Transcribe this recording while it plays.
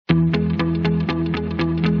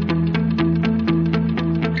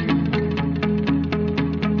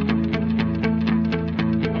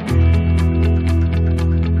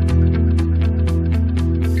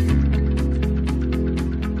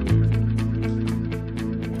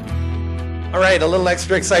All right, a little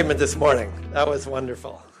extra excitement this morning. That was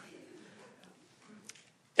wonderful.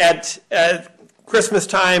 At Christmas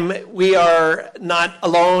time, we are not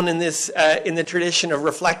alone in this in the tradition of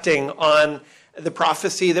reflecting on the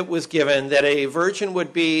prophecy that was given that a virgin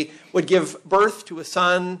would give birth to a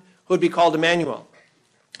son who would be called Immanuel.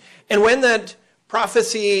 And when that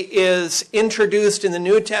prophecy is introduced in the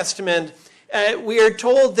New Testament, we are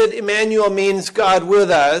told that Immanuel means God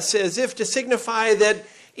with us, as if to signify that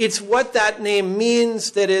it's what that name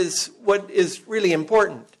means that is what is really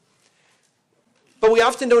important. But we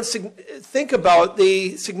often don't think about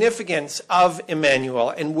the significance of Immanuel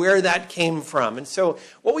and where that came from. And so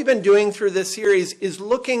what we've been doing through this series is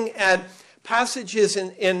looking at passages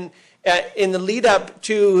in the lead up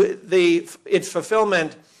to its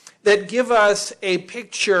fulfillment that give us a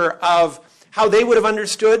picture of how they would have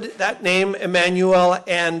understood that name, Immanuel,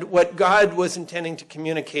 and what God was intending to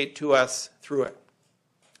communicate to us through it.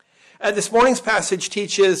 This morning's passage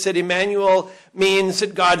teaches that Immanuel means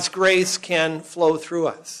that God's grace can flow through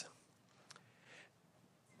us.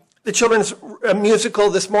 The children's musical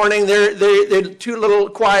this morning, their two little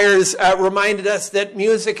choirs reminded us that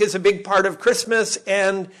music is a big part of Christmas,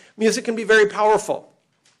 and music can be very powerful.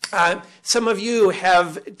 Some of you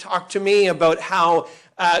have talked to me about how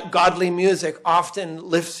godly music often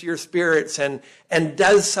lifts your spirits and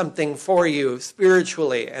does something for you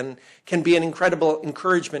spiritually and can be an incredible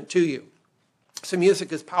encouragement to you. So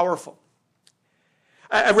music is powerful.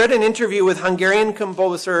 I read an interview with Hungarian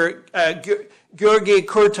composer György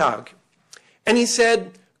Kurtag, and he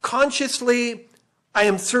said, consciously, I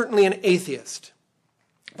am certainly an atheist.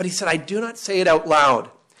 But he said, I do not say it out loud,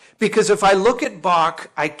 because if I look at Bach,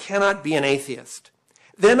 I cannot be an atheist.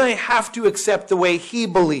 Then I have to accept the way he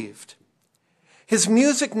believed. His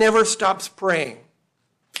music never stops praying.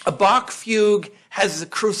 A Bach fugue has the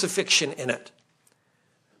crucifixion in it.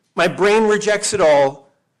 My brain rejects it all,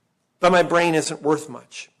 but my brain isn't worth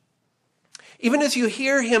much. Even as you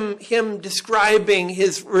hear him describing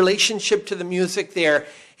his relationship to the music there,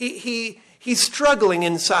 he's struggling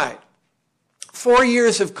inside. 4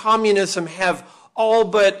 years of communism have all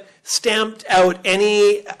but stamped out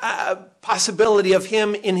any possibility of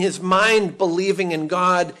him in his mind believing in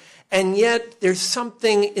God, and yet there's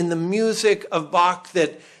something in the music of Bach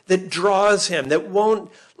that draws him, that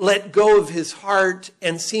won't let go of his heart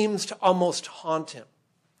and seems to almost haunt him.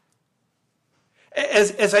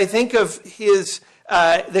 As I think of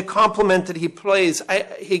the compliment that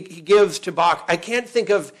he gives to Bach, I can't think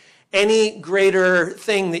of any greater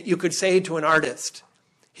thing that you could say to an artist.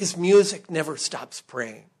 His music never stops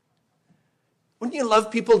praying. Wouldn't you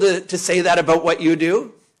love people to say that about what you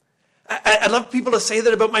do? I'd love people to say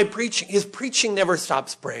that about my preaching. His preaching never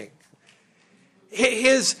stops praying.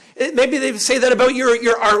 Maybe they say that about your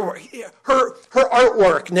artwork. Her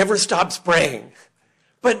artwork never stops praying.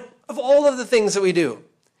 But of all of the things that we do,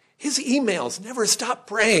 his emails never stop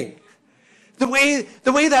praying. The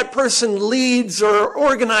way that person leads or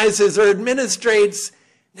organizes or administrates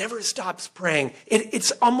never stops praying.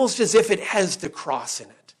 It's almost as if it has the cross in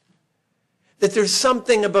it. That there's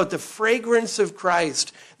something about the fragrance of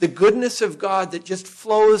Christ, the goodness of God that just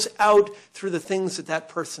flows out through the things that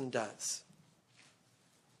person does.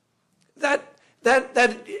 That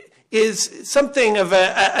is something of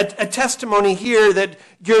a testimony here that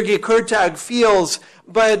György Kurtag feels,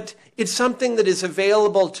 but it's something that is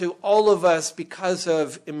available to all of us because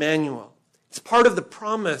of Immanuel. It's part of the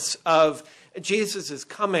promise of Jesus'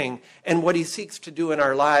 coming and what he seeks to do in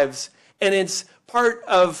our lives, and it's part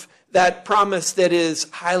of that promise that is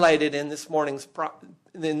highlighted in this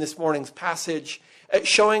morning's passage,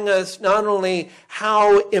 showing us not only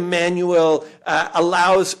how Immanuel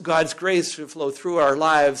allows God's grace to flow through our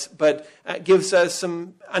lives, but gives us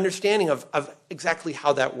some understanding of exactly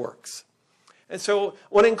how that works. And so I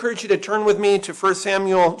want to encourage you to turn with me to 1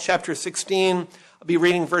 Samuel chapter 16. I'll be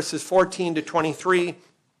reading verses 14 to 23.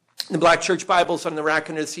 The Black Church Bible's on the rack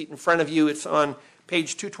under the seat in front of you. It's on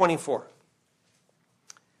page 224.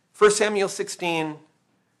 1 Samuel 16,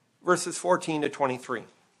 verses 14 to 23.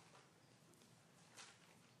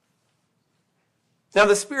 Now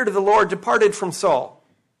the Spirit of the Lord departed from Saul,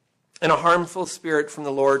 and a harmful spirit from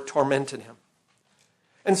the Lord tormented him.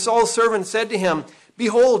 And Saul's servant said to him,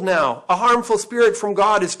 Behold now, a harmful spirit from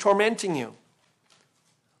God is tormenting you.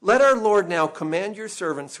 Let our Lord now command your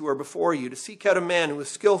servants who are before you to seek out a man who is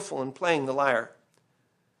skillful in playing the lyre.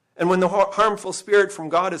 And when the harmful spirit from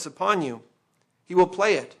God is upon you, he will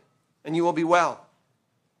play it, and you will be well.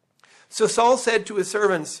 So Saul said to his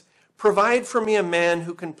servants, Provide for me a man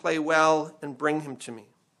who can play well, and bring him to me.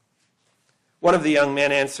 One of the young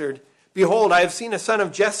men answered, Behold, I have seen a son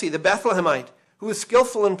of Jesse the Bethlehemite, who was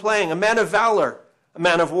skillful in playing, a man of valor, a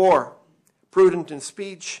man of war, prudent in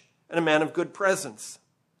speech, and a man of good presence.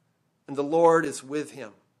 And the Lord is with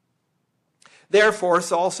him. Therefore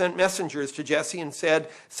Saul sent messengers to Jesse and said,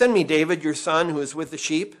 "Send me David, your son, who is with the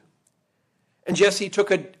sheep." And Jesse took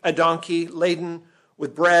a donkey laden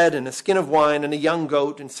with bread and a skin of wine and a young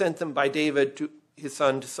goat and sent them by David to his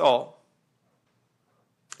son to Saul.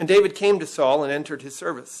 And David came to Saul and entered his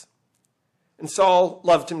service. And Saul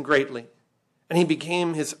loved him greatly, and he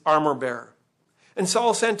became his armor bearer. And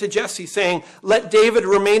Saul sent to Jesse, saying, "Let David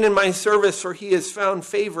remain in my service, for he has found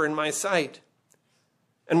favor in my sight."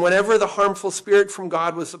 And whenever the harmful spirit from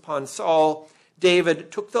God was upon Saul,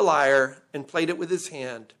 David took the lyre and played it with his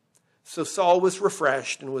hand. So Saul was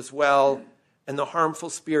refreshed and was well, and the harmful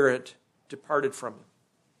spirit departed from him.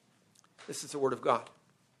 This is the word of God.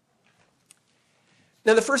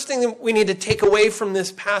 Now, the first thing that we need to take away from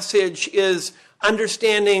this passage is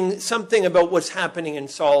understanding something about what's happening in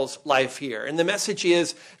Saul's life here. And the message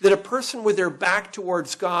is that a person with their back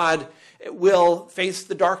towards God will face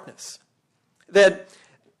the darkness. That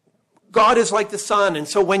God is like the sun, and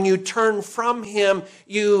so when you turn from him,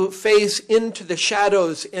 you face into the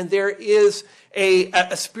shadows, and there is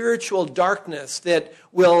a spiritual darkness that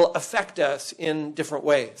will affect us in different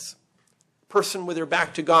ways. A person with their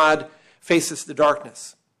back to God faces the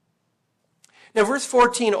darkness. Now, verse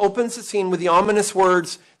 14 opens the scene with the ominous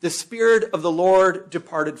words, "The Spirit of the Lord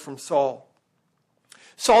departed from Saul."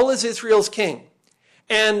 Saul is Israel's king.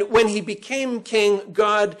 And when he became king,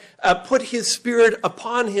 God put his spirit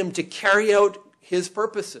upon him to carry out his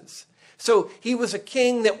purposes. So he was a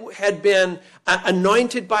king that had been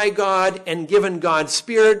anointed by God and given God's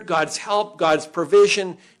spirit, God's help, God's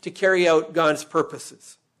provision to carry out God's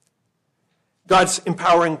purposes. God's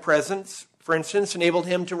empowering presence, for instance, enabled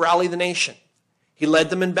him to rally the nation. He led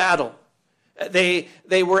them in battle. They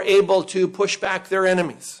were able to push back their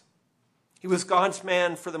enemies. He was God's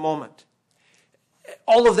man for the moment.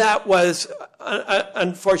 All of that was,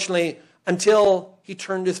 unfortunately, until he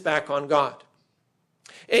turned his back on God.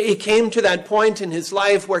 He came to that point in his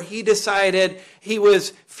life where he decided he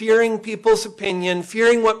was fearing people's opinion,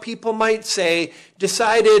 fearing what people might say,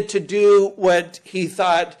 decided to do what he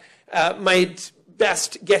thought might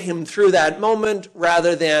best get him through that moment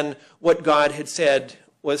rather than what God had said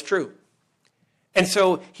was true. And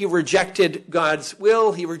so he rejected God's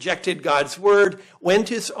will, he rejected God's word, went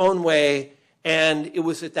his own way, and it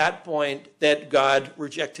was at that point that God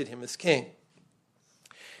rejected him as king.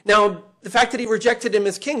 Now, the fact that he rejected him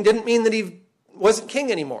as king didn't mean that he wasn't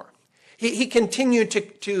king anymore. He continued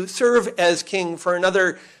to serve as king for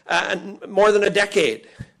another more than a decade.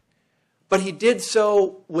 But he did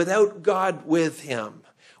so without God with him,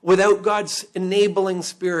 without God's enabling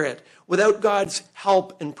spirit, without God's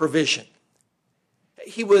help and provision.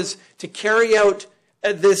 He was to carry out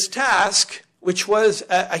this task, which was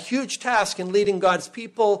a huge task in leading God's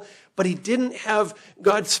people, but he didn't have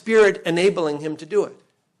God's spirit enabling him to do it.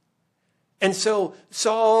 And so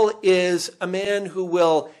Saul is a man who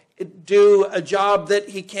will do a job that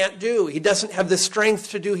he can't do. He doesn't have the strength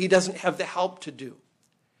to do. He doesn't have the help to do.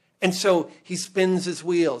 And so he spins his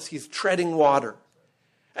wheels. He's treading water.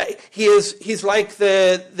 He's like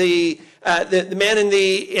the man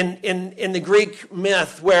in the Greek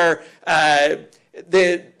myth where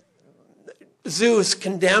Zeus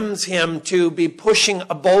condemns him to be pushing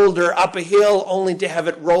a boulder up a hill only to have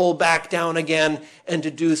it roll back down again and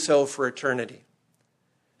to do so for eternity.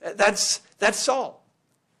 That's Saul.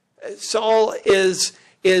 Saul is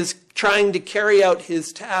trying to carry out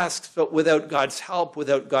his tasks, but without God's help,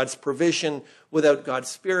 without God's provision, without God's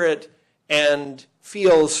spirit, and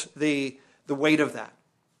feels the weight of that.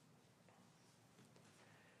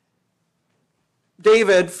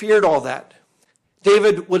 David feared all that.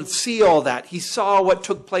 David would see all that. He saw what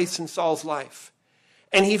took place in Saul's life.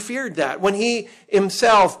 And he feared that. When he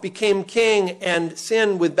himself became king and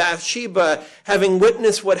sinned with Bathsheba, having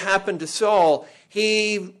witnessed what happened to Saul,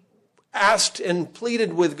 he asked and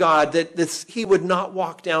pleaded with God that he would not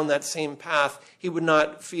walk down that same path. He would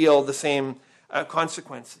not feel the same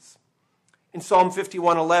consequences. In Psalm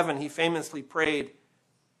 51:11, he famously prayed,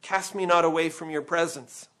 "Cast me not away from your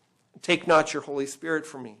presence. Take not your Holy Spirit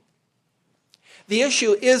from me." The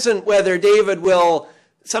issue isn't whether David will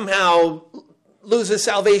somehow lose his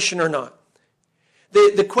salvation or not.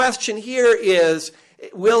 The question here is,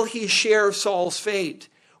 will he share Saul's fate?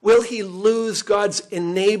 Will he lose God's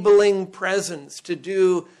enabling presence to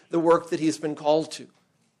do the work that he's been called to?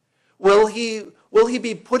 Will he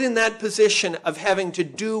be put in that position of having to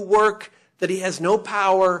do work that he has no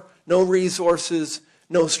power, no resources,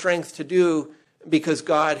 no strength to do because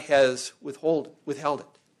God has withheld it?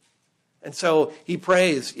 And so he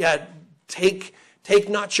prays, take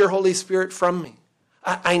not your Holy Spirit from me.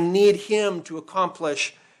 I need him to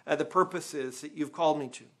accomplish the purposes that you've called me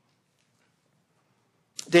to.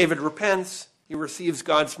 David repents. He receives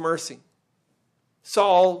God's mercy.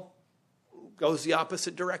 Saul goes the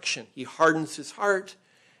opposite direction. He hardens his heart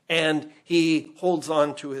and he holds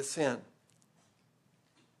on to his sin.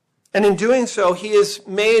 And in doing so, he is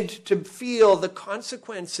made to feel the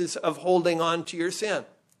consequences of holding on to your sin.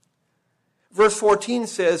 Verse 14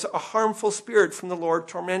 says, a harmful spirit from the Lord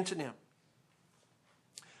tormented him.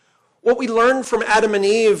 What we learned from Adam and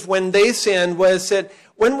Eve when they sinned was that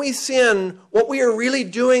when we sin, what we are really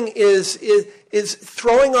doing is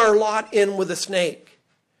throwing our lot in with a snake.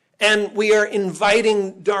 And we are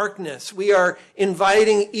inviting darkness. We are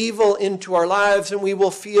inviting evil into our lives, and we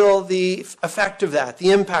will feel the effect of that,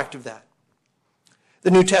 the impact of that.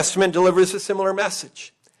 The New Testament delivers a similar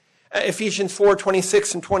message. Ephesians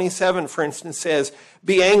 4:26 and 27, for instance, says,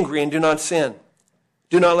 be angry and do not sin.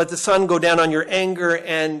 Do not let the sun go down on your anger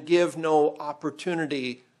and give no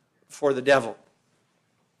opportunity for the devil.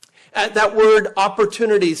 That word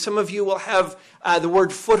opportunity, some of you will have the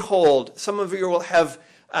word foothold. Some of you will have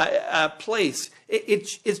place.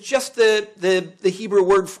 It's just the Hebrew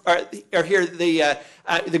word, or here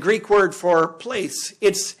the Greek word for place.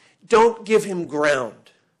 It's don't give him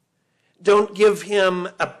ground. Don't give him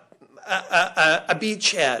a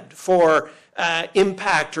beachhead for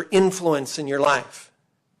impact or influence in your life.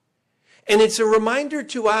 And it's a reminder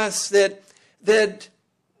to us that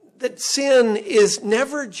sin is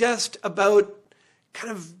never just about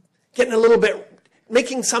kind of getting a little bit,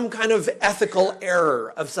 making some kind of ethical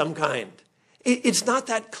error of some kind. It's not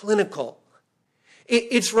that clinical.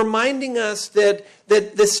 It's reminding us that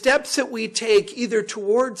the steps that we take either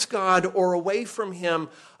towards God or away from him,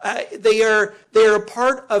 they are a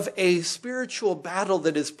part of a spiritual battle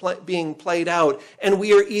that is being played out. And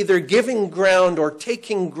we are either giving ground or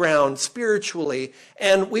taking ground spiritually,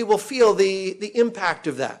 and we will feel the impact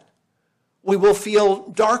of that. We will feel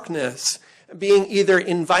darkness being either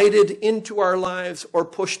invited into our lives or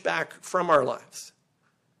pushed back from our lives.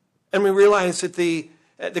 And we realize that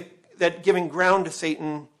that giving ground to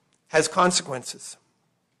Satan has consequences.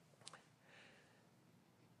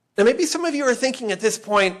 Now, maybe some of you are thinking at this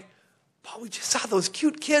point, Paul, we just saw those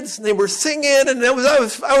cute kids and they were singing, and I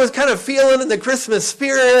was kind of feeling in the Christmas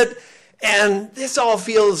spirit, and this all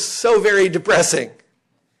feels so very depressing.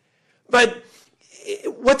 But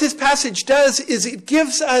what this passage does is it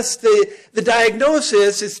gives us the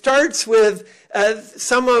diagnosis. It starts with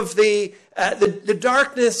some of the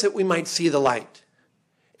darkness that we might see the light.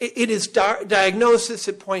 It is diagnosis.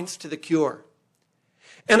 It points to the cure.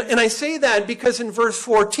 And I say that because in verse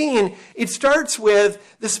 14, it starts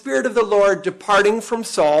with the Spirit of the Lord departing from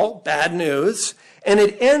Saul, bad news, and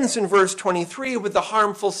it ends in verse 23 with the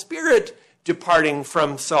harmful spirit departing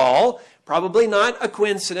from Saul. Probably not a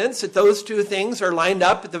coincidence that those two things are lined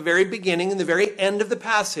up at the very beginning and the very end of the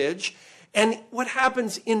passage. And what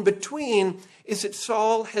happens in between is that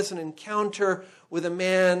Saul has an encounter with a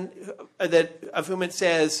man of whom it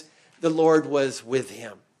says the Lord was with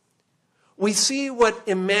him. We see what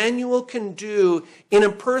Immanuel can do in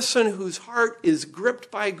a person whose heart is gripped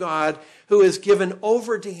by God, who is given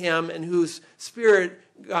over to him, and whose spirit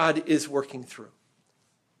God is working through.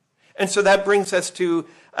 And so that brings us to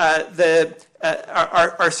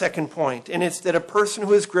our second point, and it's that a person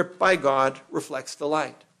who is gripped by God reflects the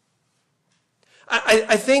light.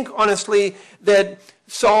 I think, honestly, that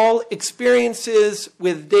Saul experiences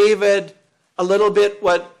with David a little bit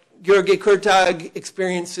what György Kurtag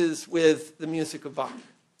experiences with the music of Bach.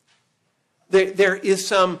 There is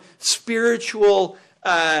some spiritual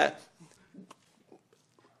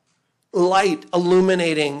light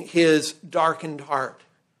illuminating his darkened heart.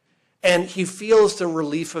 And he feels the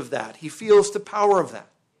relief of that. He feels the power of that.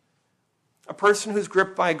 A person who's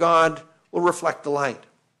gripped by God will reflect the light.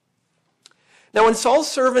 Now, when Saul's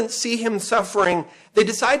servants see him suffering, they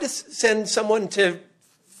decide to send someone to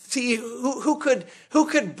see who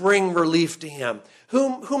could bring relief to him,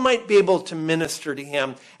 who might be able to minister to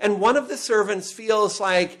him. And one of the servants feels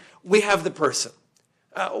like, we have the person.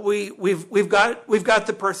 We've got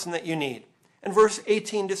the person that you need. And verse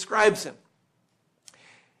 18 describes him.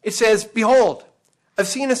 It says, behold, I've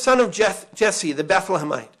seen a son of Jesse, the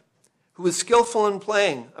Bethlehemite, who is skillful in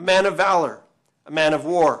playing, a man of valor, a man of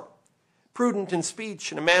war, prudent in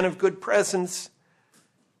speech, and a man of good presence,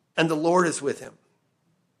 and the Lord is with him.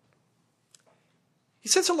 He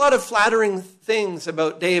says a lot of flattering things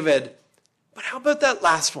about David, but how about that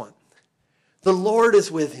last one? The Lord is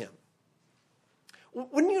with him.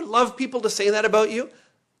 Wouldn't you love people to say that about you?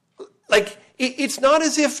 Like, It's not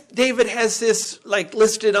as if David has this like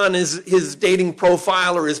listed on his dating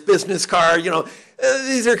profile or his business card,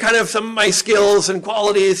 these are kind of some of my skills and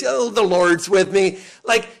qualities. Oh, the Lord's with me.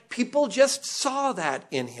 Like, people just saw that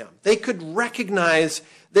in him. They could recognize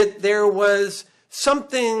that there was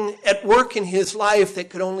something at work in his life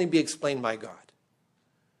that could only be explained by God.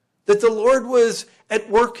 That the Lord was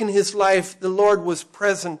at work in his life. The Lord was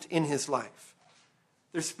present in his life.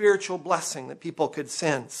 There's spiritual blessing that people could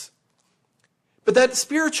sense. But that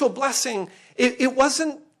spiritual blessing, it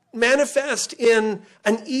wasn't manifest in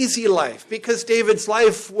an easy life, because David's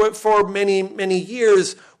life for many, many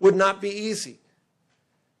years would not be easy.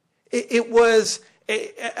 It was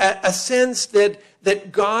a sense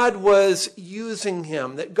that God was using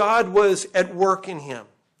him, that God was at work in him.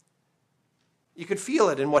 You could feel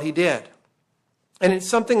it in what he did. And it's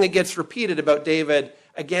something that gets repeated about David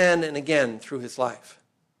again and again through his life.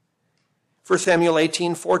 1 Samuel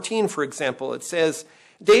 18:14, for example, it says,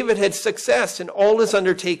 David had success in all his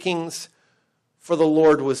undertakings, for the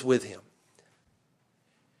Lord was with him.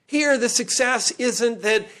 Here, the success isn't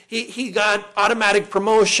that he got automatic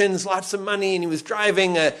promotions, lots of money, and he was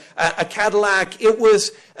driving a Cadillac. It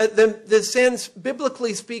was the sense,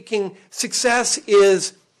 biblically speaking, success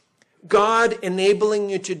is God enabling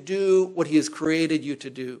you to do what he has created you to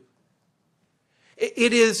do.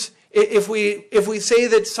 It is, if we say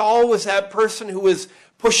that Saul was that person who was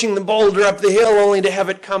pushing the boulder up the hill only to have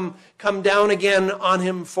it come down again on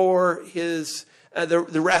him for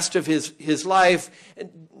the rest of his life.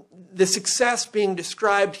 The success being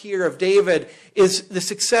described here of David is the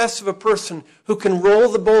success of a person who can roll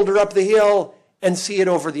the boulder up the hill and see it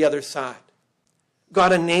over the other side.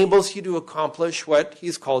 God enables you to accomplish what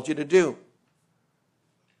he's called you to do.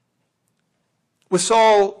 With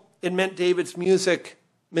Saul, it meant David's music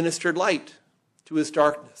ministered light to his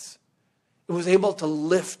darkness. It was able to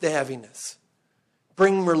lift the heaviness,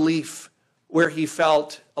 bring relief where he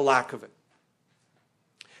felt a lack of it.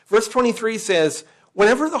 Verse 23 says,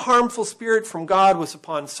 whenever the harmful spirit from God was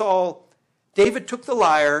upon Saul, David took the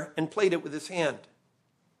lyre and played it with his hand.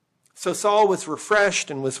 So Saul was refreshed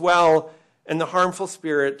and was well, and the harmful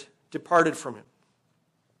spirit departed from him.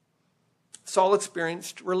 Saul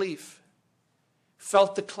experienced relief,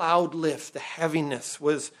 felt the cloud lift, the heaviness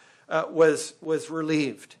was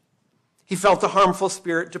relieved. He felt the harmful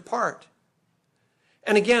spirit depart.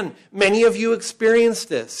 And again, many of you experience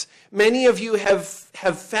this. Many of you have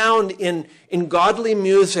found in godly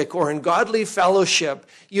music or in godly fellowship,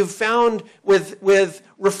 you've found with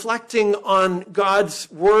reflecting on God's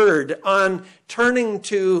word, on turning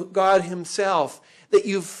to God himself, that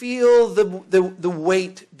you feel the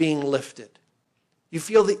weight being lifted. You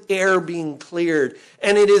feel the air being cleared.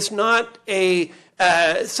 And it is not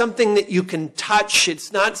something that you can touch.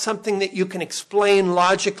 It's not something that you can explain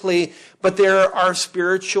logically, but there are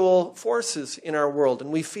spiritual forces in our world,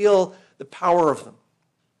 and we feel the power of them.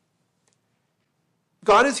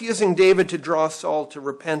 God is using David to draw Saul to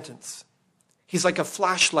repentance. He's like a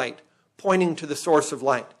flashlight pointing to the source of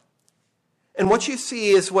light. And what you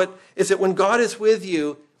see is that when God is with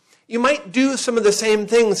you, you might do some of the same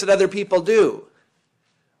things that other people do,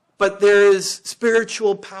 but there is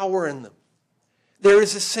spiritual power in them. There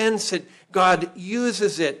is a sense that God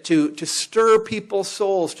uses it to stir people's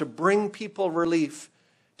souls, to bring people relief,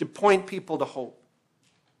 to point people to hope.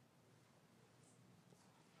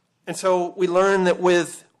 And so we learn that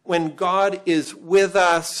when God is with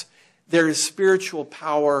us, there is spiritual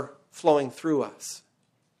power flowing through us.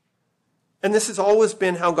 And this has always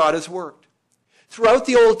been how God has worked. Throughout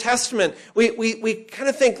the Old Testament, we kind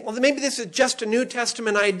of think, well, maybe this is just a New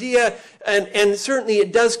Testament idea, and certainly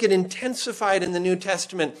it does get intensified in the New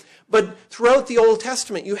Testament. But throughout the Old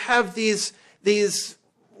Testament, you have these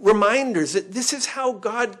reminders that this is how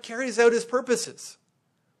God carries out his purposes.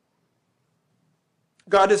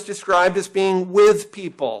 God is described as being with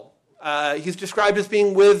people. He's described as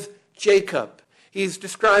being with Jacob. He's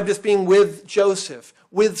described as being with Joseph,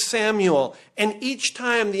 with Samuel. And each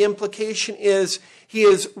time the implication is he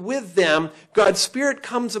is with them. God's Spirit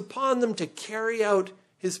comes upon them to carry out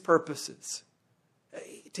his purposes,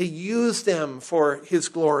 to use them for his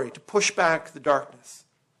glory, to push back the darkness.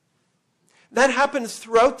 That happens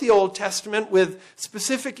throughout the Old Testament with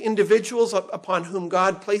specific individuals upon whom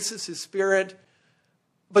God places his Spirit.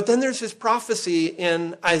 But then there's this prophecy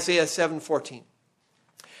in Isaiah 7:14.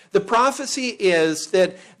 The prophecy is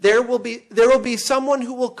that there will be someone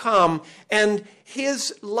who will come, and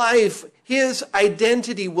his life, his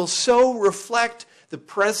identity will so reflect the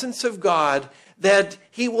presence of God that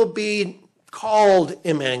he will be called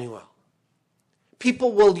Immanuel.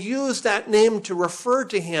 People will use that name to refer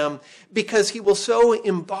to him because he will so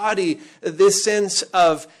embody this sense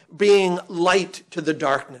of being light to the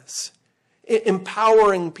darkness,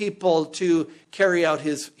 empowering people to carry out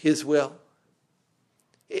his will.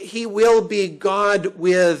 He will be God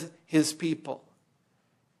with his people.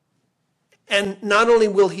 And not only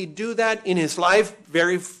will he do that in his life,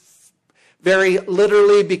 very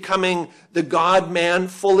literally becoming the God-man,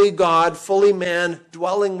 fully God, fully man,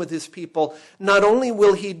 dwelling with his people. Not only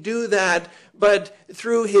will he do that, but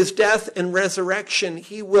through his death and resurrection,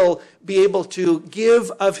 he will be able to give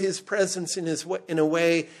of his presence in a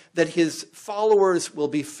way that his followers will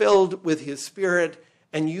be filled with his Spirit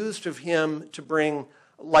and used of him to bring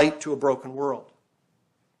light to a broken world.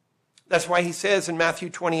 That's why he says in Matthew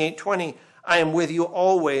 28:20, I am with you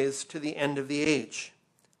always to the end of the age.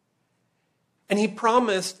 And he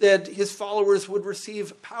promised that his followers would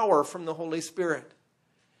receive power from the Holy Spirit.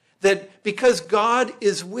 That because God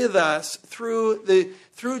is with us through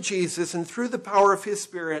Jesus and through the power of his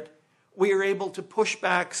Spirit, we are able to push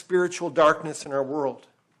back spiritual darkness in our world.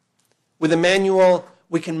 With Immanuel,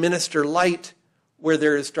 we can minister light where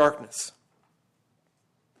there is darkness.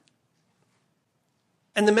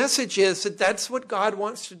 And the message is that that's what God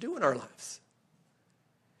wants to do in our lives.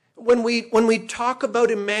 When we talk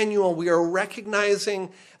about Immanuel, we are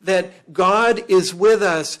recognizing that God is with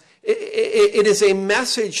us. It is a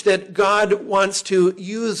message that God wants to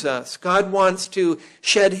use us. God wants to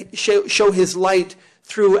show his light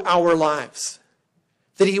through our lives.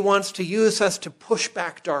 That he wants to use us to push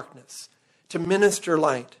back darkness, to minister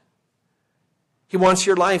light. He wants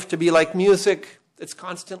your life to be like music that's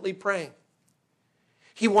constantly praying.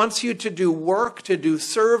 He wants you to do work, to do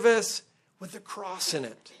service with the cross in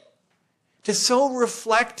it. To so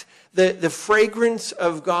reflect the fragrance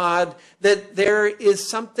of God that there is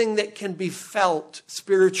something that can be felt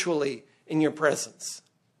spiritually in your presence.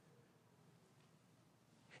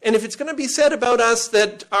 And if it's going to be said about us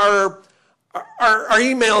that our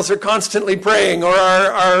emails are constantly praying, or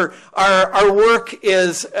our work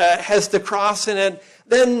has the cross in it,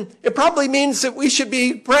 then it probably means that we should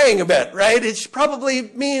be praying a bit, right? It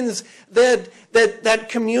probably means that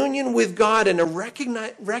communion with God and a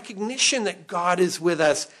recognition that God is with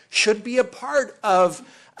us should be a part of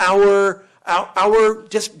our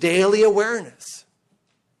just daily awareness.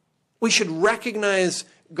 We should recognize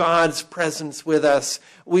God's presence with us.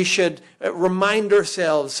 We should remind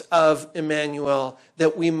ourselves of Immanuel,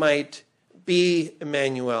 that we might be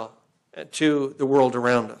Immanuel to the world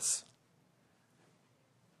around us.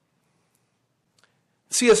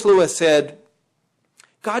 C.S. Lewis said,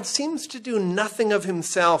 God seems to do nothing of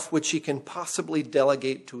himself which he can possibly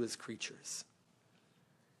delegate to his creatures.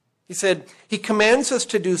 He said, he commands us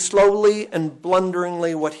to do slowly and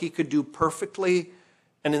blunderingly what he could do perfectly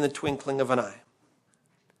and in the twinkling of an eye.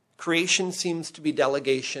 Creation seems to be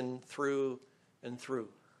delegation through and through.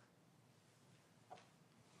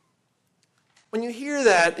 When you hear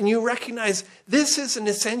that and you recognize this is an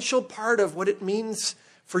essential part of what it means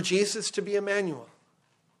for Jesus to be Immanuel.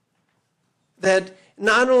 That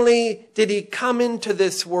not only did he come into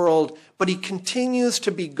this world, but he continues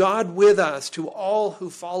to be God with us to all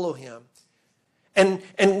who follow him. And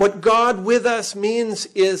what God with us means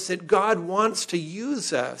is that God wants to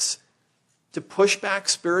use us to push back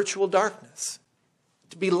spiritual darkness,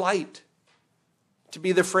 to be light, to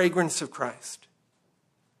be the fragrance of Christ.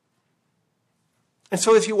 And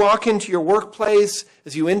so as you walk into your workplace,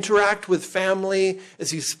 as you interact with family,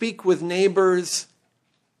 as you speak with neighbors,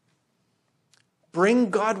 bring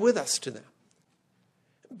God with us to them.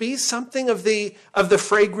 Be something of the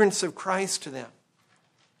fragrance of Christ to them.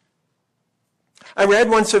 I read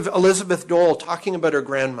once of Elizabeth Dole talking about her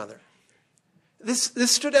grandmother. This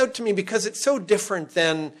stood out to me because it's so different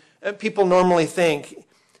than people normally think.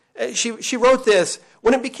 She wrote this,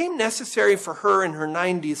 when it became necessary for her in her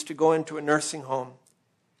 90s to go into a nursing home,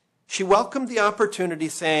 she welcomed the opportunity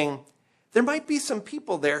saying, there might be some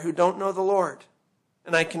people there who don't know the Lord,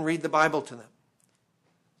 and I can read the Bible to them.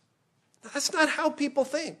 That's not how people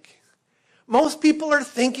think. Most people are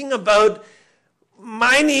thinking about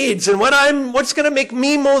my needs and what's going to make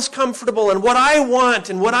me most comfortable and what I want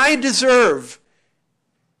and what I deserve.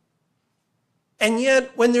 And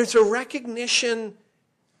yet, when there's a recognition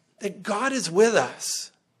that God is with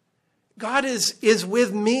us, God is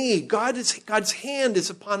with me, God's hand is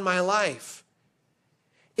upon my life,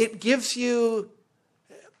 it gives you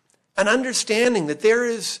an understanding that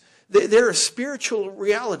there are spiritual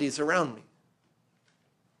realities around me.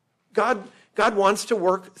 God wants to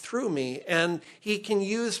work through me, and he can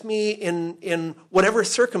use me in whatever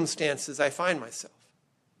circumstances I find myself.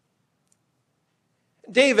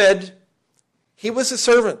 David, He was a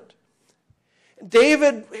servant.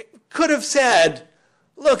 David could have said,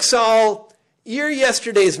 look, Saul, you're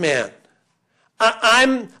yesterday's man.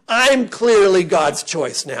 I'm clearly God's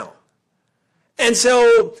choice now. And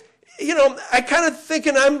so, I kind of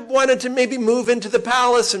thinking I wanted to maybe move into the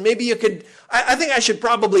palace, and maybe you could, I think I should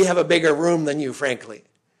probably have a bigger room than you, frankly.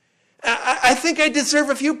 I think I deserve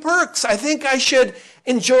a few perks. I think I should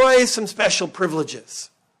enjoy some special privileges.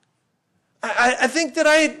 I think that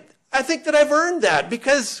I've earned that,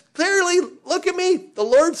 because clearly, look at me, the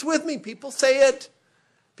Lord's with me. People say it.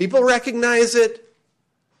 People recognize it.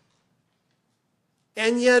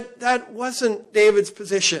 And yet, that wasn't David's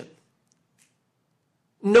position.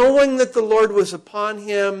 Knowing that the Lord was upon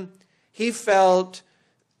him, he felt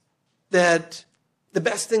that the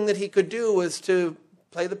best thing that he could do was to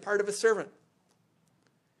play the part of a servant.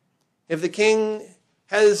 If the king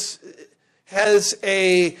has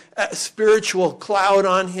a spiritual cloud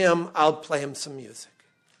on him, I'll play him some music.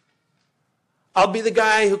 I'll be the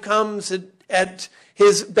guy who comes at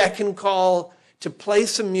his beck and call to play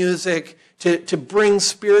some music, to bring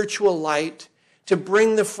spiritual light, to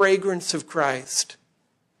bring the fragrance of Christ.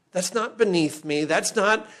 That's not beneath me. That's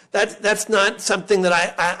not something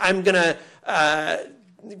that I'm going to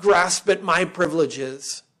grasp at my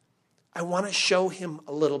privileges. I want to show him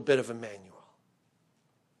a little bit of Immanuel.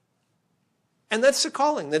 And that's the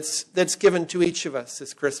calling that's given to each of us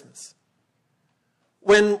this Christmas.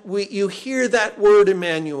 When you hear that word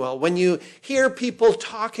Immanuel, when you hear people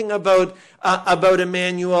talking about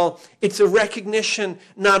Immanuel, it's a recognition.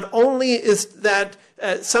 Not only is that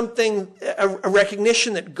a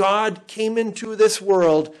recognition that God came into this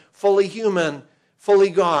world fully human, fully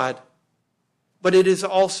God, but it is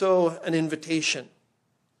also an invitation.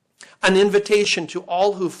 An invitation to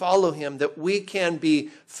all who follow him, that we can be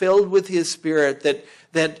filled with his Spirit,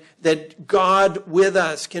 that God with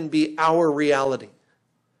us can be our reality.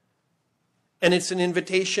 And it's an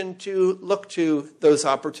invitation to look to those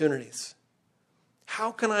opportunities.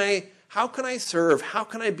 How can I serve? How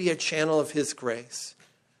can I be a channel of his grace?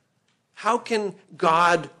 How can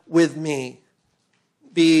God with me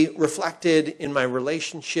be reflected in my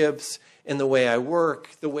relationships, in the way I work,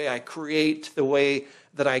 the way I create, the way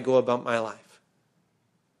that I go about my life?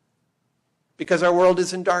 Because our world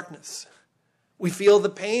is in darkness. We feel the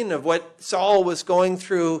pain of what Saul was going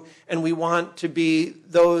through, and we want to be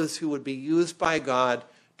those who would be used by God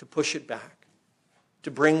to push it back, to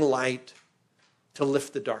bring light, to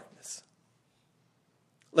lift the darkness.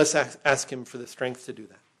 Let's ask him for the strength to do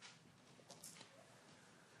that.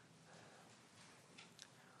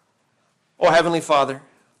 Oh, Heavenly Father,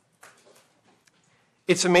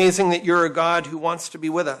 it's amazing that you're a God who wants to be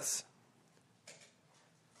with us.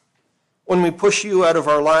 When we push you out of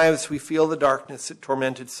our lives, we feel the darkness that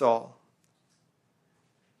tormented Saul.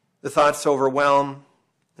 The thoughts overwhelm,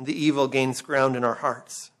 and the evil gains ground in our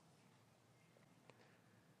hearts.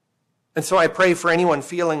 And so I pray for anyone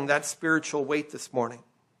feeling that spiritual weight this morning.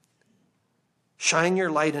 Shine your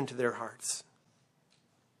light into their hearts.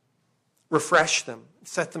 Refresh them,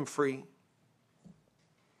 set them free.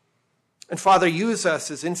 And Father, use us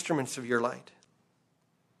as instruments of your light.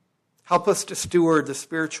 Help us to steward the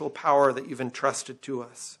spiritual power that you've entrusted to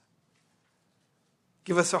us.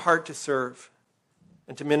 Give us a heart to serve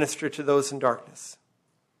and to minister to those in darkness.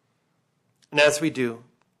 And as we do,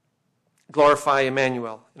 glorify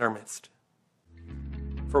Immanuel in our midst.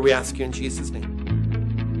 For we ask you in Jesus' name.